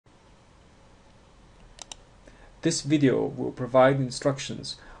This video will provide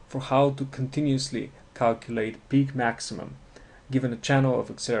instructions for how to continuously calculate peak maximum given a channel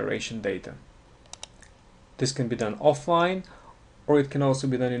of acceleration data. This can be done offline, or it can also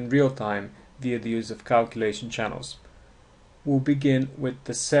be done in real time via the use of calculation channels. We'll begin with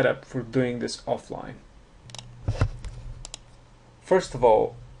the setup for doing this offline. First of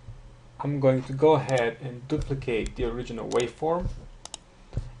all, I'm going to go ahead and duplicate the original waveform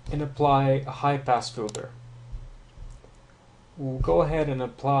and apply a high-pass filter. We'll go ahead and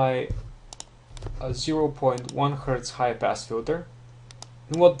apply a 0.1 Hz high-pass filter.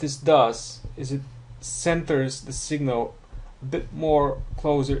 And what this does is it centers the signal a bit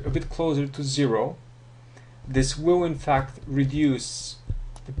closer to zero. This will in fact reduce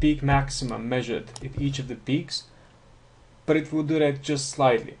the peak maximum measured at each of the peaks, but it will do that just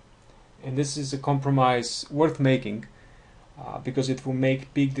slightly. And this is a compromise worth making because it will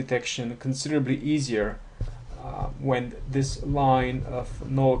make peak detection considerably easier when this line of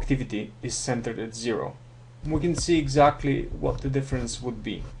no activity is centered at zero. We can see exactly what the difference would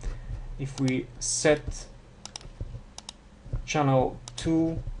be. If we set channel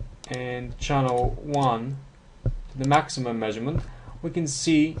 2 and channel 1 to the maximum measurement, we can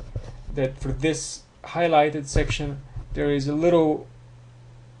see that for this highlighted section there is a little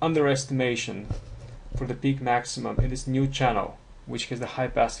underestimation for the peak maximum in this new channel, which has the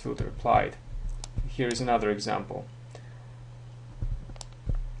high-pass filter applied. Here is another example.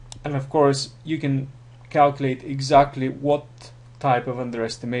 And of course, you can calculate exactly what type of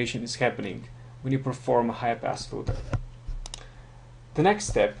underestimation is happening when you perform a high-pass filter. The next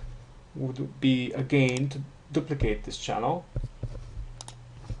step would be again to duplicate this channel.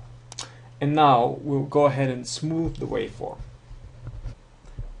 And now we'll go ahead and smooth the waveform.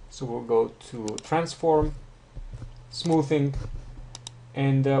 So we'll go to Transform, Smoothing,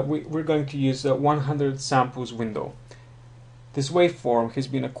 and we're going to use a 100 samples window. This waveform has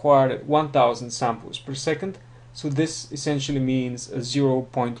been acquired at 1000 samples per second, so this essentially means a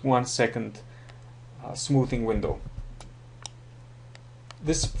 0.1 second smoothing window.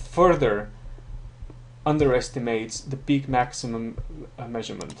 This further underestimates the peak maximum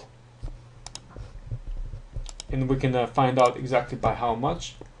measurement, and we can find out exactly by how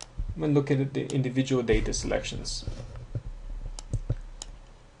much when looking at the individual data selections.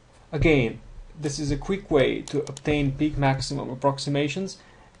 Again, this is a quick way to obtain peak maximum approximations,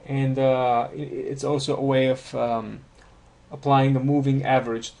 and it's also a way of applying a moving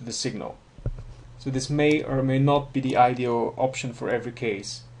average to the signal. So this may or may not be the ideal option for every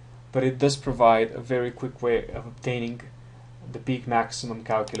case, but it does provide a very quick way of obtaining the peak maximum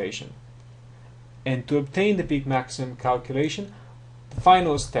calculation. And to obtain the peak maximum calculation, the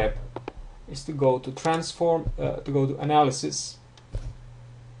final step is to go to Analysis,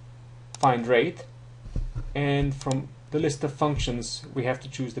 find Rate, and from the list of functions we have to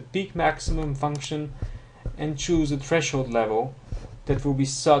choose the peak maximum function and choose a threshold level that will be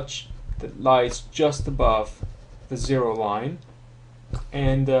such that lies just above the zero line.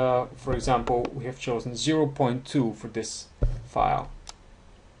 And for example, we have chosen 0.2 for this file.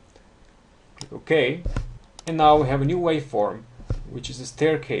 Click OK, and now we have a new waveform, which is a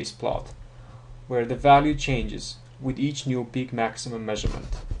staircase plot where the value changes with each new peak maximum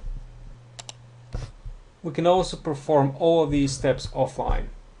measurement. We can also perform all of these steps offline.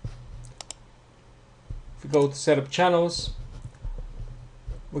 If we go to Setup Channels,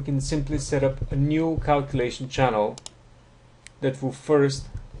 we can simply set up a new calculation channel that will first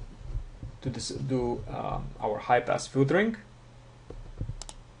do our high-pass filtering.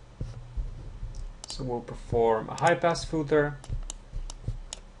 So we'll perform a high-pass filter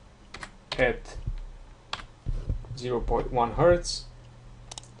at 0.1 Hz.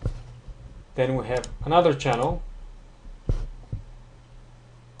 Then we have another channel,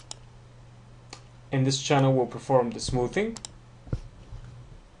 and this channel will perform the smoothing.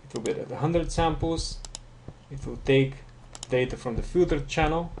 It will be at 100 samples. It will take data from the filtered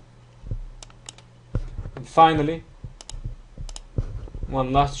channel, and finally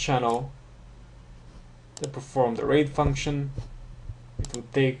one last channel to perform the rate function. It will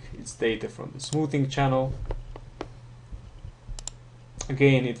take its data from the smoothing channel.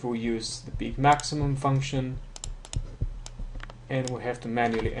 Again, it will use the peak maximum function, and we have to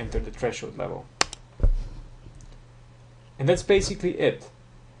manually enter the threshold level. And that's basically it.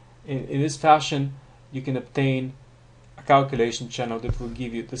 In this fashion, you can obtain a calculation channel that will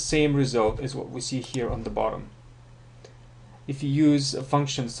give you the same result as what we see here on the bottom. If you use a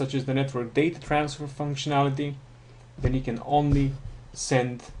function such as the network data transfer functionality, then you can only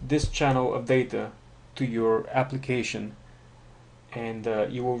send this channel of data to your application, and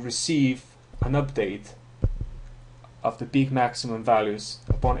you will receive an update of the peak maximum values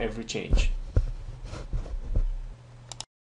upon every change.